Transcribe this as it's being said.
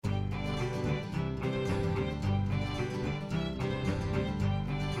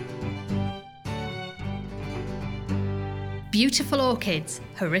beautiful orchids,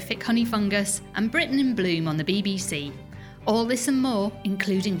 horrific honey fungus, and Britain in bloom on the BBC. All this and more,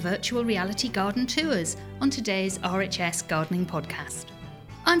 including virtual reality garden tours, on today's RHS Gardening Podcast.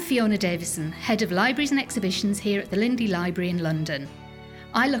 I'm Fiona Davison, Head of Libraries and Exhibitions here at the Lindley Library in London.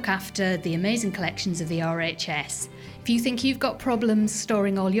 I look after the amazing collections of the RHS. If you think you've got problems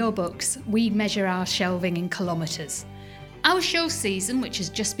storing all your books, we measure our shelving in kilometres. Our show season, which has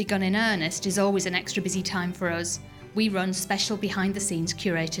just begun in earnest, is always an extra busy time for us. We run special behind-the-scenes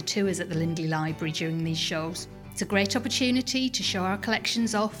curator tours at the Lindley Library during these shows. It's a great opportunity to show our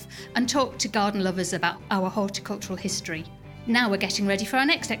collections off and talk to garden lovers about our horticultural history. Now we're getting ready for our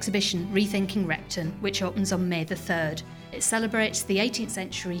next exhibition, Rethinking Repton, which opens on May the 3rd. It celebrates the 18th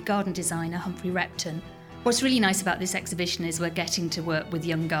century garden designer Humphrey Repton. What's really nice about this exhibition is we're getting to work with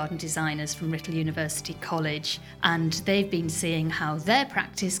young garden designers from Writtle University College, and they've been seeing how their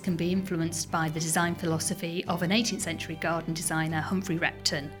practice can be influenced by the design philosophy of an 18th century garden designer, Humphrey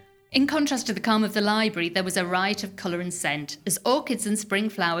Repton. In contrast to the calm of the library, there was a riot of colour and scent as orchids and spring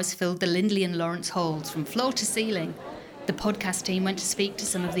flowers filled the Lindley and Lawrence halls from floor to ceiling. The podcast team went to speak to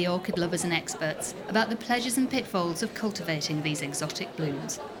some of the orchid lovers and experts about the pleasures and pitfalls of cultivating these exotic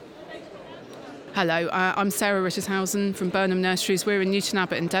blooms. Hello, I'm Sarah Rittershausen from Burnham Nurseries. We're in Newton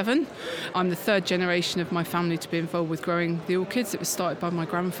Abbot in Devon. I'm the third generation of my family to be involved with growing the orchids. It was started by my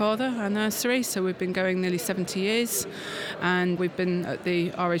grandfather, our nursery, so we've been going nearly 70 years. And we've been at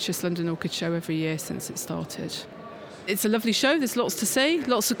the RHS London Orchid Show every year since it started. It's a lovely show, there's lots to see,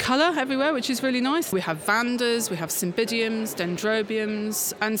 lots of colour everywhere, which is really nice. We have vandas, we have cymbidiums,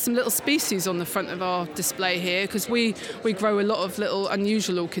 dendrobiums, and some little species on the front of our display here, because we grow a lot of little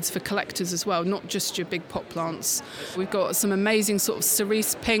unusual orchids for collectors as well, not just your big pot plants. We've got some amazing sort of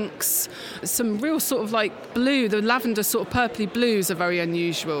cerise pinks, some real sort of like blue, the lavender sort of purpley blues are very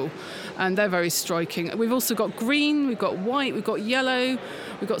unusual, and they're very striking. We've also got green, we've got white, we've got yellow,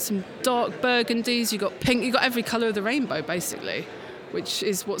 we've got some dark burgundies, you've got pink, you've got every colour of the rainbow basically, which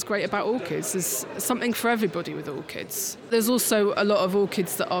is what's great about orchids. There's something for everybody with orchids. There's also a lot of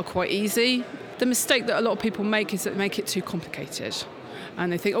orchids that are quite easy. The mistake that a lot of people make is that they make it too complicated.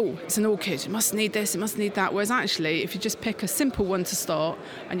 And they think, oh, it's an orchid, it must need this, it must need that. Whereas actually, if you just pick a simple one to start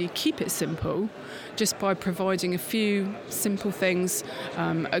and you keep it simple, just by providing a few simple things,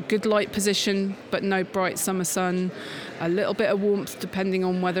 a good light position, but no bright summer sun, a little bit of warmth depending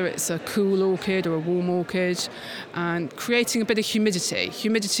on whether it's a cool orchid or a warm orchid, and creating a bit of humidity.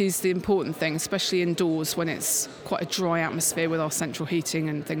 Humidity is the important thing, especially indoors when it's quite a dry atmosphere with our central heating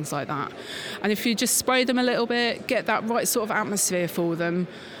and things like that. And if you just spray them a little bit, get that right sort of atmosphere for them,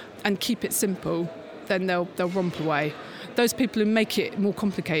 and keep it simple, then they'll romp away. Those people who make it more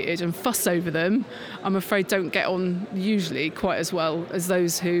complicated and fuss over them, I'm afraid don't get on usually quite as well as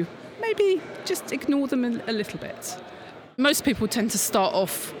those who maybe just ignore them a little bit. Most people tend to start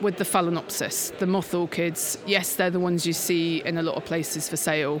off with the Phalaenopsis, the moth orchids. Yes, they're the ones you see in a lot of places for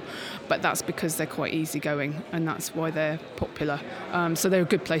sale, but that's because they're quite easygoing and that's why they're popular. So they're a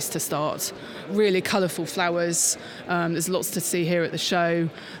good place to start. Really colourful flowers. There's lots to see here at the show.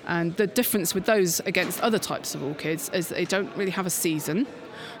 And the difference with those against other types of orchids is that they don't really have a season,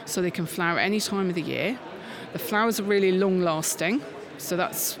 so they can flower any time of the year. The flowers are really long-lasting, so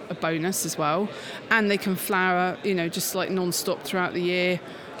that's a bonus as well. And they can flower, just like non-stop throughout the year,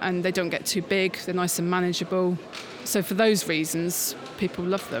 and they don't get too big, they're nice and manageable. So for those reasons, people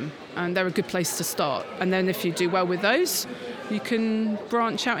love them, and they're a good place to start. And then if you do well with those, you can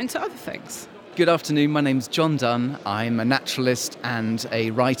branch out into other things. Good afternoon, my name's John Dunn. I'm a naturalist and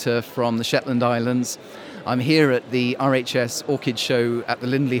a writer from the Shetland Islands. I'm here at the RHS Orchid Show at the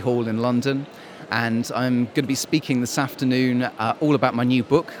Lindley Hall in London. And I'm going to be speaking this afternoon all about my new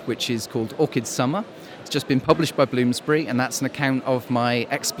book, which is called Orchid Summer. It's just been published by Bloomsbury, and that's an account of my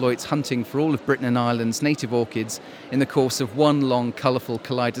exploits hunting for all of Britain and Ireland's native orchids in the course of one long, colourful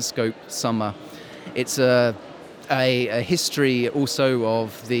kaleidoscope summer. It's a history also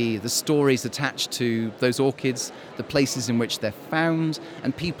of the stories attached to those orchids, the places in which they're found,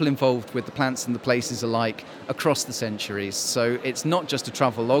 and people involved with the plants and the places alike across the centuries. So it's not just a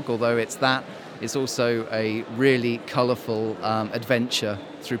travel log, although it's that. It's also a really colourful adventure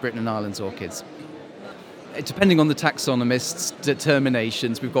through Britain and Ireland's orchids. Depending on the taxonomist's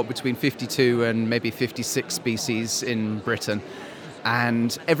determinations, we've got between 52 and maybe 56 species in Britain.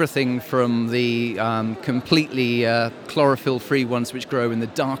 And everything from the completely chlorophyll-free ones which grow in the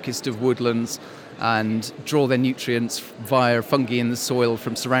darkest of woodlands and draw their nutrients via fungi in the soil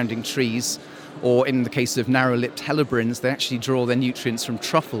from surrounding trees, or in the case of narrow-lipped helleborins, they actually draw their nutrients from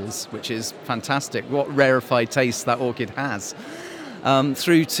truffles, which is fantastic. What rarefied taste that orchid has.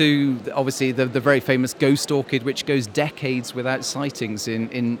 through to obviously the very famous ghost orchid, which goes decades without sightings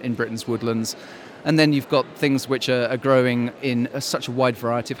in Britain's woodlands. And then you've got things which are growing in such a wide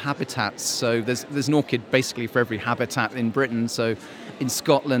variety of habitats. So there's an orchid basically for every habitat in Britain. So in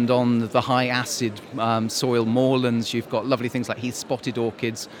Scotland, on the high acid soil moorlands, you've got lovely things like heath-spotted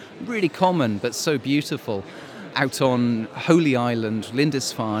orchids, really common but so beautiful. Out on Holy Island,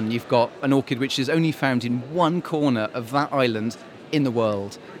 Lindisfarne, you've got an orchid which is only found in one corner of that island in the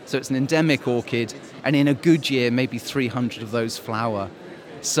world. So it's an endemic orchid, and in a good year, maybe 300 of those flower.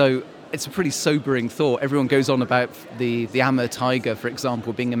 So it's a pretty sobering thought. Everyone goes on about the Amur tiger, for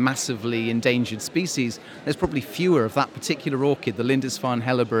example, being a massively endangered species. There's probably fewer of that particular orchid, the Lindisfarne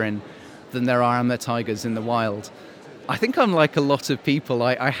helleborine, than there are Amur tigers in the wild. I think I'm like a lot of people.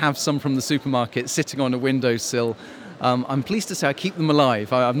 I have some from the supermarket sitting on a windowsill. I'm pleased to say I keep them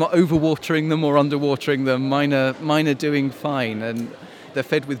alive. I'm not overwatering them or underwatering them. Mine are doing fine, and they're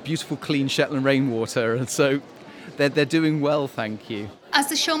fed with beautiful, clean Shetland rainwater, and so they're doing well, thank you. As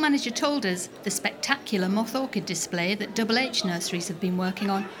the show manager told us, the spectacular moth orchid display that Double H Nurseries have been working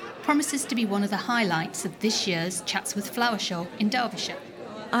on promises to be one of the highlights of this year's Chatsworth Flower Show in Derbyshire.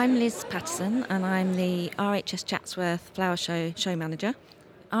 I'm Liz Patterson, and I'm the RHS Chatsworth Flower Show manager.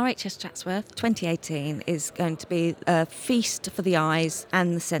 RHS Chatsworth 2018 is going to be a feast for the eyes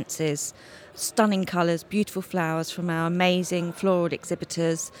and the senses. Stunning colours, beautiful flowers from our amazing floral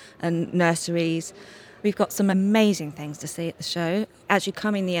exhibitors and nurseries. We've got some amazing things to see at the show. As you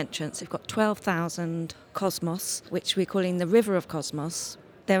come in the entrance, we've got 12,000 cosmos, which we're calling the River of Cosmos.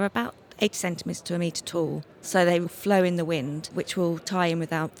 They're about 80 centimetres to a metre tall, so they will flow in the wind, which will tie in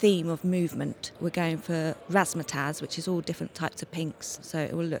with our theme of movement. We're going for razzmatazz, which is all different types of pinks, so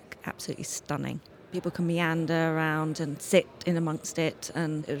it will look absolutely stunning. People can meander around and sit in amongst it,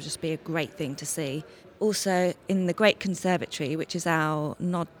 and it'll just be a great thing to see. Also, in the Great Conservatory, which is our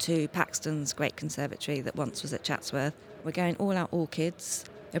nod to Paxton's Great Conservatory that once was at Chatsworth, we're going all out orchids.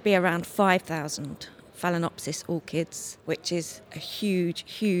 There'll be around 5,000 Phalaenopsis orchids, which is a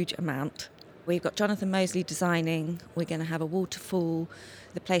huge, huge amount. We've got Jonathan Mosley designing. We're going to have a waterfall.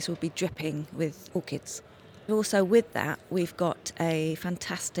 The place will be dripping with orchids. Also with that, we've got a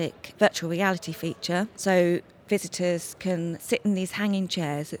fantastic virtual reality feature. So visitors can sit in these hanging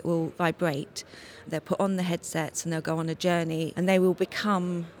chairs that will vibrate. They'll put on the headsets and they'll go on a journey, and they will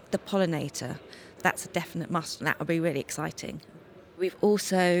become the pollinator. That's a definite must, and that will be really exciting. We've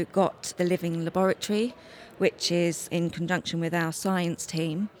also got the Living Laboratory, which is in conjunction with our science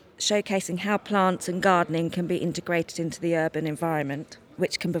team, showcasing how plants and gardening can be integrated into the urban environment,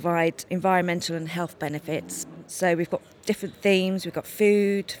 which can provide environmental and health benefits. So we've got different themes. We've got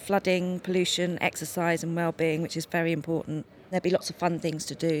food, flooding, pollution, exercise and well-being, which is very important. There'll be lots of fun things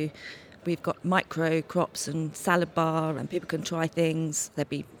to do. We've got micro crops and salad bar, and people can try things. There'll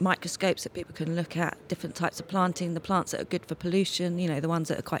be microscopes that people can look at, different types of planting, the plants that are good for pollution, the ones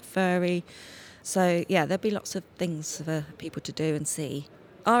that are quite furry. So, there'll be lots of things for people to do and see.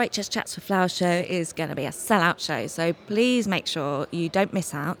 RHS Chatsworth Flower Show is going to be a sellout show, so please make sure you don't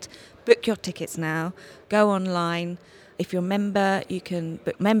miss out. Book your tickets now. Go online. If you're a member, you can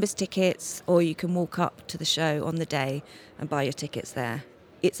book members' tickets, or you can walk up to the show on the day and buy your tickets there.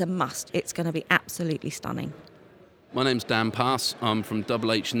 It's a must. It's going to be absolutely stunning. My name's Dan Pass. I'm from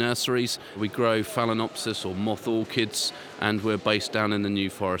Double H Nurseries. We grow Phalaenopsis or moth orchids, and we're based down in the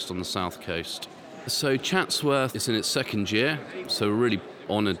New Forest on the south coast. So Chatsworth is in its second year, so we're really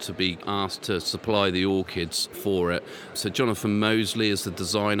honoured to be asked to supply the orchids for it. So Jonathan Mosley is the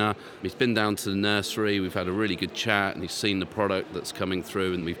designer. He's been down to the nursery, we've had a really good chat, and he's seen the product that's coming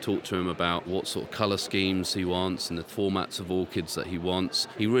through, and we've talked to him about what sort of colour schemes he wants and the formats of orchids that he wants.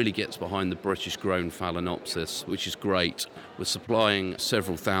 He really gets behind the British grown Phalaenopsis, which is great. We're supplying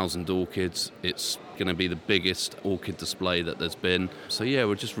several thousand orchids. It's going to be the biggest orchid display that there's been. So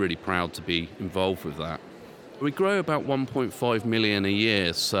we're just really proud to be involved with that. We grow about 1.5 million a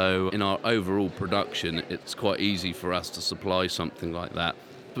year, so in our overall production, it's quite easy for us to supply something like that.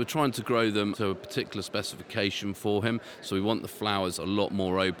 We're trying to grow them to a particular specification for him, so we want the flowers a lot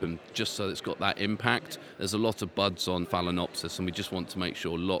more open, just so it's got that impact. There's a lot of buds on Phalaenopsis, and we just want to make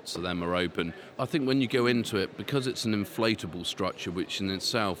sure lots of them are open. I think when you go into it, because it's an inflatable structure, which in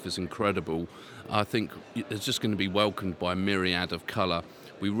itself is incredible, I think it's just going to be welcomed by a myriad of colour.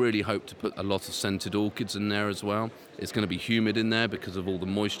 We really hope to put a lot of scented orchids in there as well. It's going to be humid in there because of all the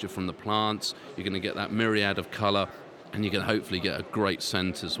moisture from the plants. You're going to get that myriad of colour, and you can hopefully get a great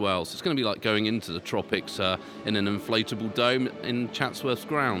scent as well. So it's going to be like going into the tropics in an inflatable dome in Chatsworth's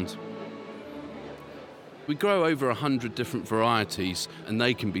ground. We grow over 100 different varieties, and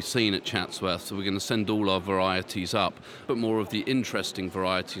they can be seen at Chatsworth, so we're going to send all our varieties up. But more of the interesting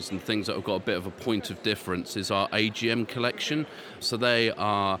varieties and things that have got a bit of a point of difference is our AGM collection. So they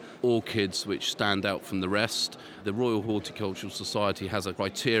are orchids which stand out from the rest. The Royal Horticultural Society has a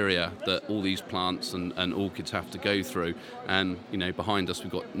criteria that all these plants and orchids have to go through, and behind us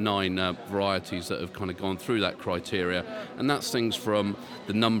we've got 9 varieties that have kind of gone through that criteria, and that's things from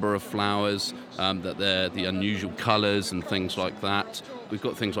the number of flowers, that they're the unusual colours and things like that. We've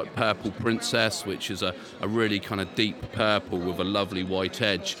got things like Purple Princess, which is a really kind of deep purple with a lovely white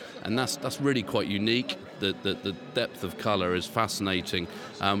edge, and that's really quite unique. The depth of colour is fascinating.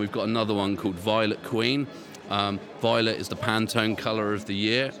 We've got another one called Violet Queen. Violet is the Pantone colour of the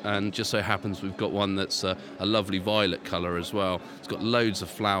year, and just so happens we've got one that's a lovely violet colour as well. It's got loads of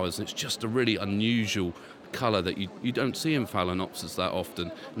flowers, and it's just a really unusual colour that you don't see in Phalaenopsis that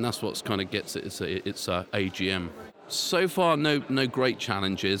often, and that's what's kind of gets it. It's AGM. So far, no great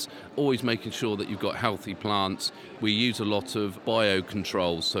challenges. Always making sure that you've got healthy plants. We use a lot of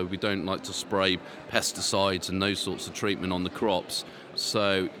biocontrols, so we don't like to spray pesticides and those sorts of treatment on the crops.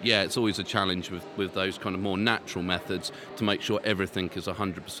 So, yeah, it's always a challenge with those kind of more natural methods to make sure everything is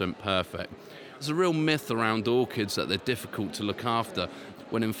 100% perfect. There's a real myth around orchids that they're difficult to look after,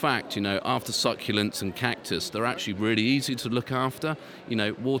 when in fact, after succulents and cactus, they're actually really easy to look after.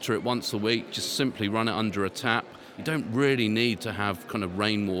 Water it once a week, just simply run it under a tap. You don't really need to have kind of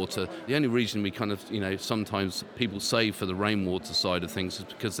rainwater. The only reason we kind of, sometimes people save for the rainwater side of things is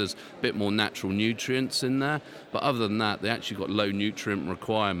because there's a bit more natural nutrients in there. But other than that, they actually got low nutrient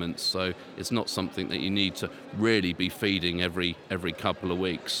requirements, so it's not something that you need to really be feeding every couple of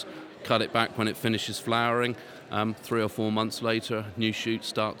weeks. Cut it back when it finishes flowering. 3 or 4 months later, new shoots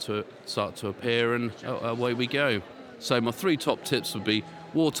start to appear, and away we go. So my 3 top tips would be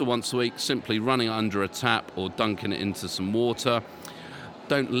water once a week, simply running it under a tap or dunking it into some water.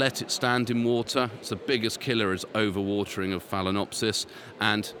 Don't let it stand in water. It's the biggest killer is overwatering of Phalaenopsis,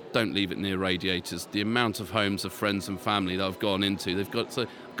 and don't leave it near radiators. The amount of homes of friends and family that I've gone into, they've got it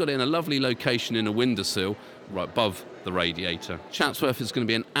in a lovely location in a windowsill right above the radiator. Chatsworth is going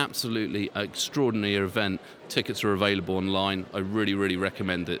to be an absolutely extraordinary event. Tickets are available online. I really, really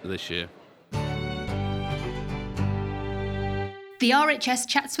recommend it this year. The RHS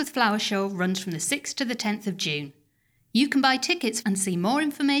Chatsworth Flower Show runs from the 6th to the 10th of June. You can buy tickets and see more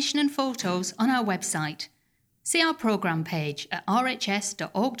information and photos on our website. See our programme page at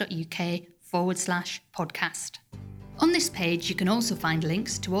rhs.org.uk/podcast. On this page you can also find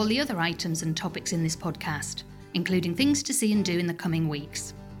links to all the other items and topics in this podcast, including things to see and do in the coming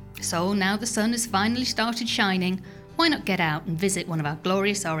weeks. So now the sun has finally started shining, why not get out and visit one of our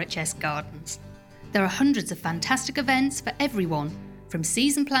glorious RHS gardens? There are hundreds of fantastic events for everyone, from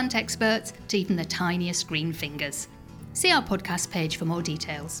seasoned plant experts to even the tiniest green fingers. See our podcast page for more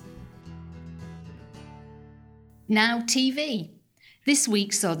details. Now TV. This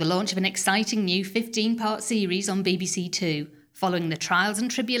week saw the launch of an exciting new 15-part series on BBC Two, following the trials and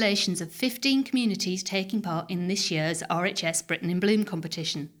tribulations of 15 communities taking part in this year's RHS Britain in Bloom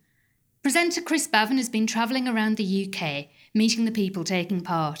competition. Presenter Chris Bavin has been travelling around the UK, meeting the people taking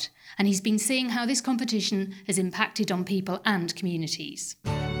part, and he's been seeing how this competition has impacted on people and communities.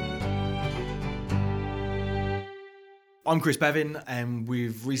 I'm Chris Bavin, and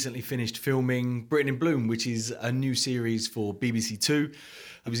we've recently finished filming Britain in Bloom, which is a new series for BBC Two.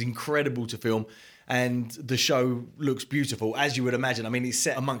 It was incredible to film, and the show looks beautiful, as you would imagine. I mean, it's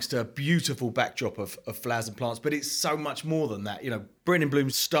set amongst a beautiful backdrop of flowers and plants, but it's so much more than that. Britain in Bloom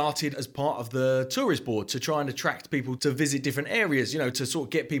started as part of the tourist board to try and attract people to visit different areas, to sort of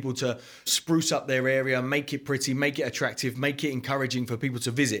get people to spruce up their area, make it pretty, make it attractive, make it encouraging for people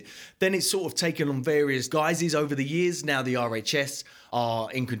to visit. Then it's sort of taken on various guises over the years. Now the RHS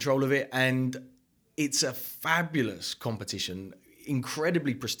are in control of it, and it's a fabulous competition,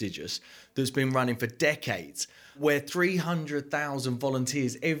 incredibly prestigious, that's been running for decades, where 300,000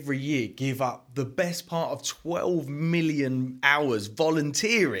 volunteers every year give up the best part of 12 million hours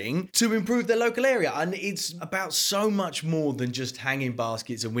volunteering to improve their local area. And it's about so much more than just hanging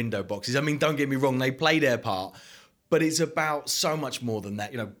baskets and window boxes. I mean, don't get me wrong, they play their part, but it's about so much more than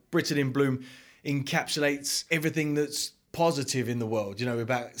that. Britain in Bloom encapsulates everything that's positive in the world,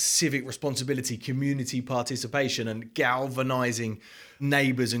 about civic responsibility, community participation, and galvanising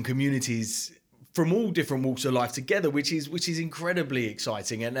neighbours and communities from all different walks of life together, which is incredibly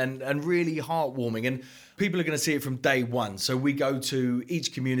exciting and really heartwarming. And people are going to see it from day one. So we go to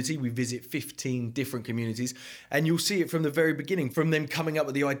each community, we visit 15 different communities, and you'll see it from the very beginning, from them coming up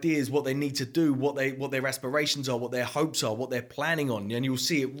with the ideas, what they need to do, what their aspirations are, what their hopes are, what they're planning on. And you'll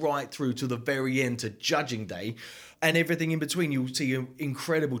see it right through to the very end, to judging day. And everything in between. You'll see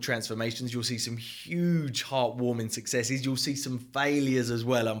incredible transformations. You'll see some huge heartwarming successes. You'll see some failures as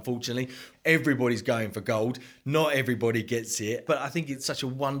well, unfortunately. Everybody's going for gold. Not everybody gets it. But I think it's such a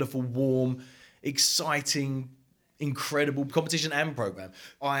wonderful, warm, exciting, incredible competition and program.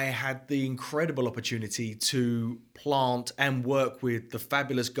 I had the incredible opportunity to plant and work with the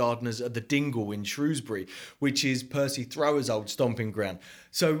fabulous gardeners at the Dingle in Shrewsbury, which is Percy Thrower's old stomping ground.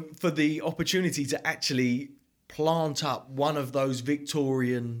 So for the opportunity to actually plant up one of those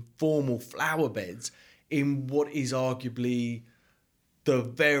Victorian formal flower beds in what is arguably the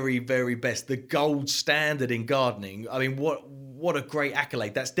very, very best, the gold standard in gardening. I mean, what a great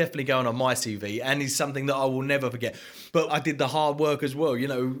accolade. That's definitely going on my CV and is something that I will never forget. But I did the hard work as well,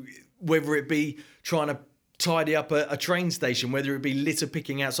 whether it be trying to tidy up a train station, whether it be litter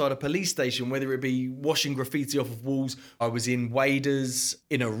picking outside a police station, whether it be washing graffiti off of walls. I was in waders,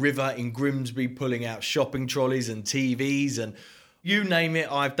 in a river in Grimsby, pulling out shopping trolleys and TVs, and you name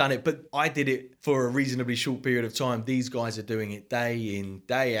it, I've done it. But I did it for a reasonably short period of time. These guys are doing it day in,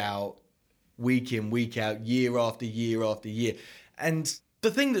 day out, week in, week out, year after year after year. And the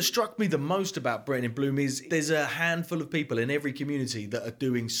thing that struck me the most about Brittain in Bloom is there's a handful of people in every community that are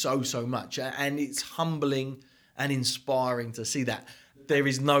doing so much. And it's humbling and inspiring to see that. There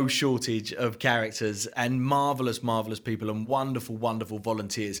is no shortage of characters and marvellous people and wonderful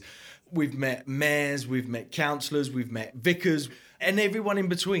volunteers. We've met mayors, we've met councillors, we've met vicars, and everyone in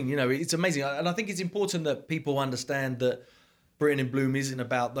between. It's amazing. And I think it's important that people understand that Brittain in Bloom isn't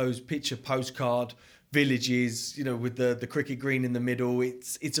about those picture postcard villages, with the cricket green in the middle.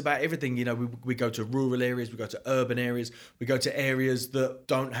 It's about everything. We go to rural areas, we go to urban areas, we go to areas that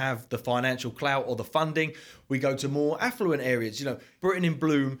don't have the financial clout or the funding. We go to more affluent areas. Brittain in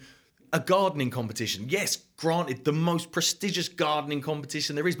Bloom, a gardening competition. Yes, granted, the most prestigious gardening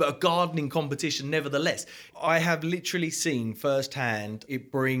competition there is, but a gardening competition nevertheless. I have literally seen firsthand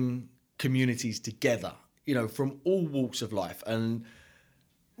it bring communities together, from all walks of life. And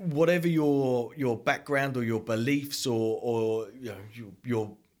whatever your background or your beliefs or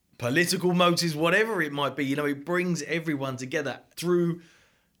your political motives, whatever it might be, it brings everyone together through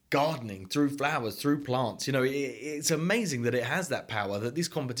gardening, through flowers, through plants. It's amazing that it has that power, that this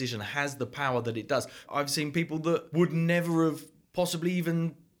competition has the power that it does. I've seen people that would never have possibly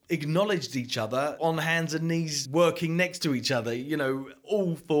even acknowledged each other on hands and knees working next to each other,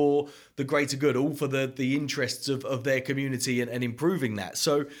 all for the greater good, all for the interests of their community and improving that.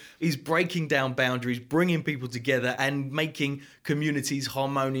 So he's breaking down boundaries, bringing people together and making communities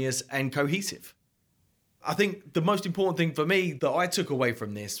harmonious and cohesive. I think the most important thing for me that I took away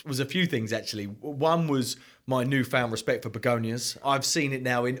from this was a few things, actually. One was my newfound respect for begonias. I've seen it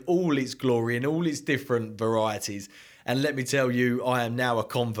now in all its glory, in all its different varieties. And let me tell you, I am now a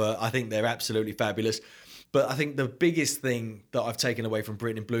convert. I think they're absolutely fabulous. But I think the biggest thing that I've taken away from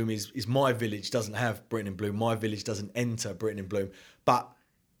Brittain in Bloom is my village doesn't have Brittain in Bloom. My village doesn't enter Brittain in Bloom. But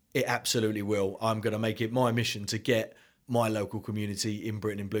it absolutely will. I'm going to make it my mission to get my local community in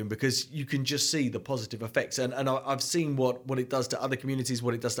Brittain in Bloom, because you can just see the positive effects. And I've seen what it does to other communities,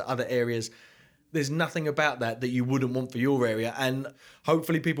 what it does to other areas. There's nothing about that you wouldn't want for your area. And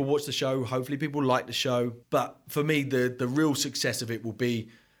hopefully people watch the show. Hopefully people like the show. But for me, the real success of it will be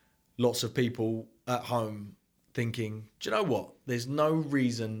lots of people at home thinking, do you know what? There's no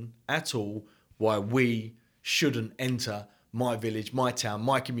reason at all why we shouldn't enter my village, my town,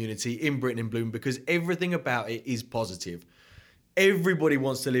 my community in Brittain in Bloom, because everything about it is positive. Everybody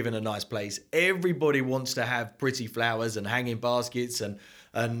wants to live in a nice place. Everybody wants to have pretty flowers and hanging baskets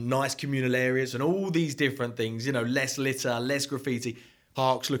and nice communal areas and all these different things, less litter, less graffiti,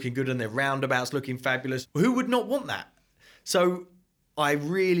 parks looking good and their roundabouts looking fabulous. Who would not want that? So I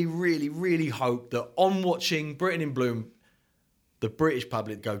really, really, really hope that on watching Brittain in Bloom, the British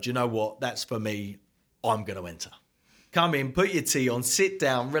public go, do you know what? That's for me. I'm going to enter. Come in, put your tea on, sit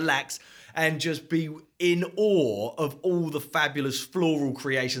down, relax, and just be in awe of all the fabulous floral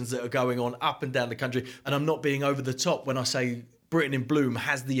creations that are going on up and down the country. And I'm not being over the top when I say Brittain in Bloom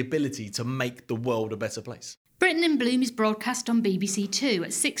has the ability to make the world a better place. Brittain in Bloom is broadcast on BBC Two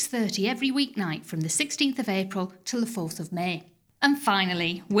at 6:30 every weeknight from the 16th of April till the 4th of May. And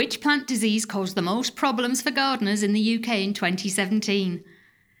finally, which plant disease caused the most problems for gardeners in the UK in 2017?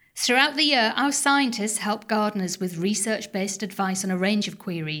 Throughout the year, our scientists help gardeners with research-based advice on a range of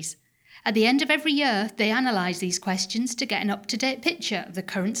queries. At the end of every year, they analyse these questions to get an up-to-date picture of the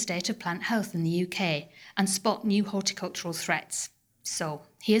current state of plant health in the UK and spot new horticultural threats. So,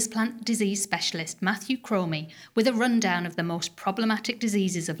 here's plant disease specialist Matthew Cromie with a rundown of the most problematic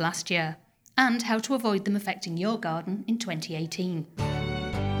diseases of last year and how to avoid them affecting your garden in 2018.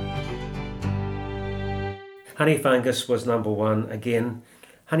 Honey fungus was number one again.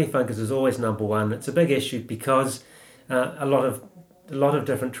 Honey fungus is always number one. It's a big issue because a lot of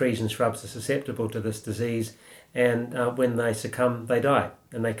different trees and shrubs are susceptible to this disease, and when they succumb, they die,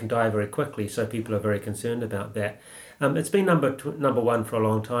 and they can die very quickly. So people are very concerned about that. It's been number one for a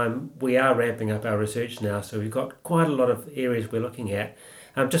long time. We are ramping up our research now, so we've got quite a lot of areas we're looking at.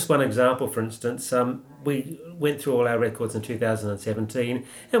 Just one example, for instance, we went through all our records in 2017,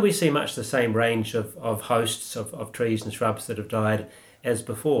 and we see much the same range of hosts of trees and shrubs that have died as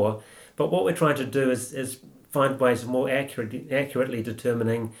before. But what we're trying to do is find ways of more accurately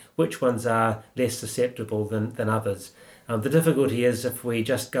determining which ones are less susceptible than others. The difficulty is if we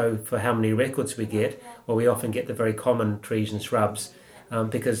just go for how many records we get, well, we often get the very common trees and shrubs,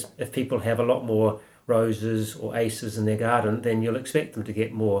 because if people have a lot more roses or aces in their garden, then you'll expect them to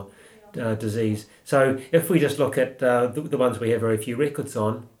get more disease. So if we just look at the ones we have very few records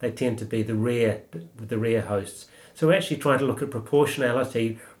on, they tend to be the rare hosts. So we're actually trying to look at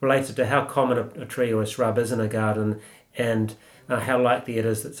proportionality related to how common a tree or a shrub is in a garden, and how likely it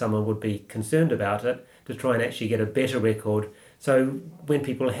is that someone would be concerned about it, to try and actually get a better record. So when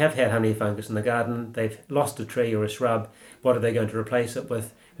people have had honey fungus in the garden, they've lost a tree or a shrub, what are they going to replace it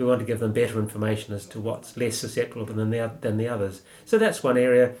with? We want to give them better information as to what's less susceptible than the others. So that's one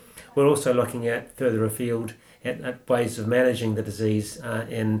area. We're also looking at further afield at ways of managing the disease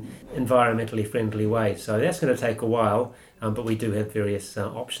in environmentally friendly ways. So that's going to take a while, but we do have various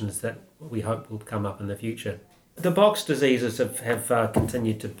options that we hope will come up in the future. The box diseases have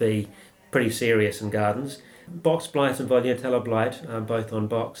continued to be pretty serious in gardens. Box blight and Voluntella blight, both on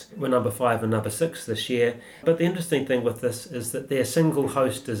box, were number 5 and number 6 this year. But the interesting thing with this is that they're single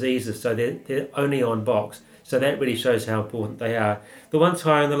host diseases, so they're only on box. So that really shows how important they are. The ones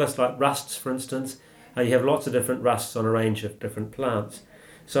higher on the list, like rusts, for instance, you have lots of different rusts on a range of different plants.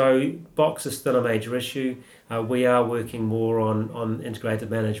 So box is still a major issue. We are working more on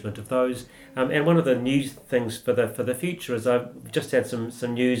integrated management of those. And one of the new things for the future is I've just had some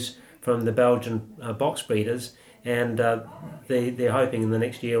news from the Belgian box breeders, and they're hoping in the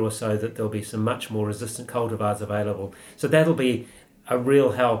next year or so that there'll be some much more resistant cultivars available. So that'll be a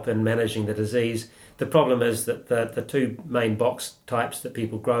real help in managing the disease. The problem is that the two main box types that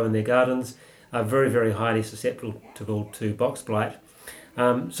people grow in their gardens are very, very highly susceptible to box blight.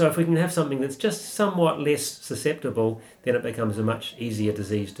 So if we can have something that's just somewhat less susceptible, then it becomes a much easier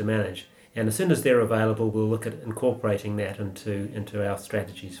disease to manage. And as soon as they're available, we'll look at incorporating that into our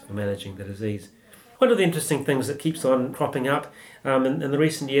strategies for managing the disease. One of the interesting things that keeps on cropping up in the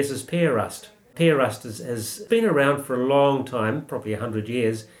recent years is pear rust. Pear rust has been around for a long time, probably 100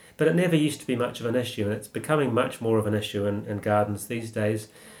 years, but it never used to be much of an issue, and it's becoming much more of an issue in gardens these days.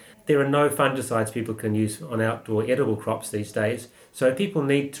 There are no fungicides people can use on outdoor edible crops these days, so people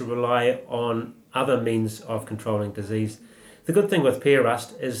need to rely on other means of controlling disease. The good thing with pear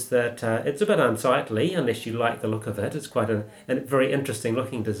rust is that it's a bit unsightly unless you like the look of it. It's quite a very interesting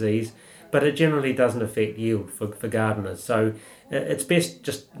looking disease, but it generally doesn't affect yield for gardeners. So it's best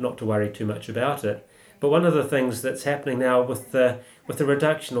just not to worry too much about it. But one of the things that's happening now with the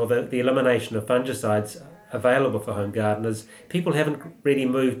reduction or the elimination of fungicides available for home gardeners, people haven't really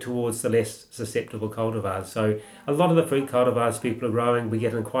moved towards the less susceptible cultivars. So a lot of the fruit cultivars people are growing, we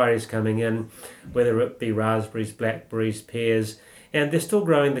get inquiries coming in, whether it be raspberries, blackberries, pears, and they're still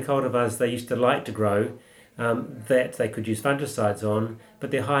growing the cultivars they used to like to grow, that they could use fungicides on,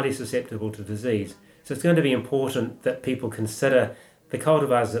 but they're highly susceptible to disease. So it's going to be important that people consider the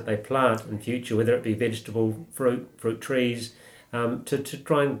cultivars that they plant in future, whether it be vegetable, fruit trees, to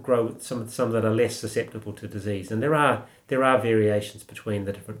try and grow some that are less susceptible to disease. And there are variations between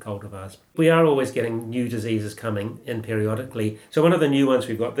the different cultivars. We are always getting new diseases coming in periodically. So one of the new ones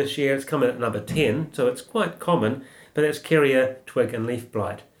we've got this year, it's coming at number 10, so it's quite common, but it's Kerria twig and leaf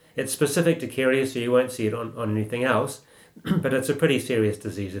blight. It's specific to Kerria, so you won't see it on anything else, but it's a pretty serious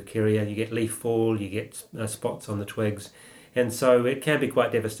disease of Kerria. You get leaf fall, you get spots on the twigs, and so it can be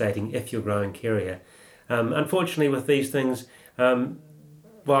quite devastating if you're growing Kerria. Unfortunately, with these things,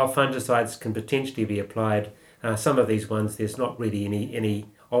 while fungicides can potentially be applied, some of these ones there's not really any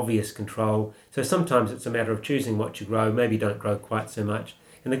obvious control. So sometimes it's a matter of choosing what you grow. Maybe don't grow quite so much.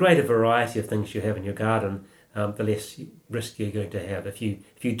 And the greater variety of things you have in your garden, the less risk you're going to have. If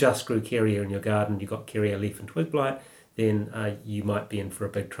you just grew Kerria in your garden, you got Kerria leaf and twig blight, then you might be in for a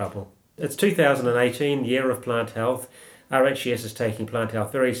big trouble. It's 2018, Year of Plant Health. RHS is taking plant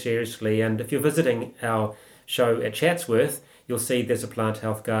health very seriously, and if you're visiting our show at Chatsworth, you'll see there's a plant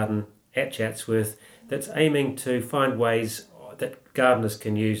health garden at Chatsworth that's aiming to find ways that gardeners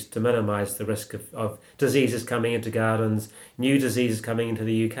can use to minimise the risk of diseases coming into gardens, new diseases coming into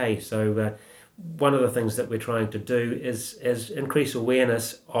the UK. So one of the things that we're trying to do is increase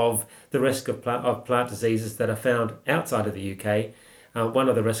awareness of the risk of plant diseases that are found outside of the UK. One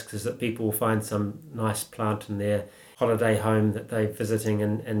of the risks is that people will find some nice plant in their holiday home that they're visiting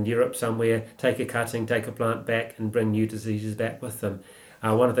in Europe somewhere, take a cutting, take a plant back and bring new diseases back with them.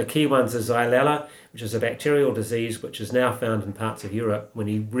 One of the key ones is Xylella, which is a bacterial disease which is now found in parts of Europe when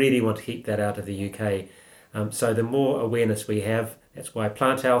you really want to keep that out of the UK. So the more awareness we have, that's why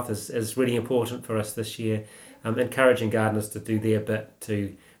plant health is really important for us this year, encouraging gardeners to do their bit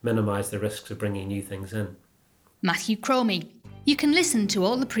to minimise the risks of bringing new things in. Matthew Cromie. You can listen to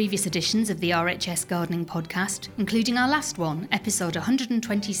all the previous editions of the RHS Gardening Podcast, including our last one, episode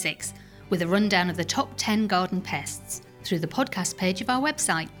 126, with a rundown of the top 10 garden pests, through the podcast page of our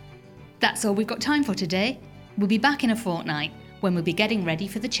website. That's all we've got time for today. We'll be back in a fortnight, when we'll be getting ready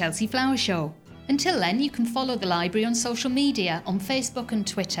for the Chelsea Flower Show. Until then, you can follow the library on social media, on Facebook and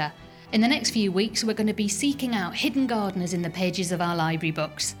Twitter. In the next few weeks, we're going to be seeking out hidden gardeners in the pages of our library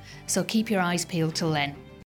books, so keep your eyes peeled till then.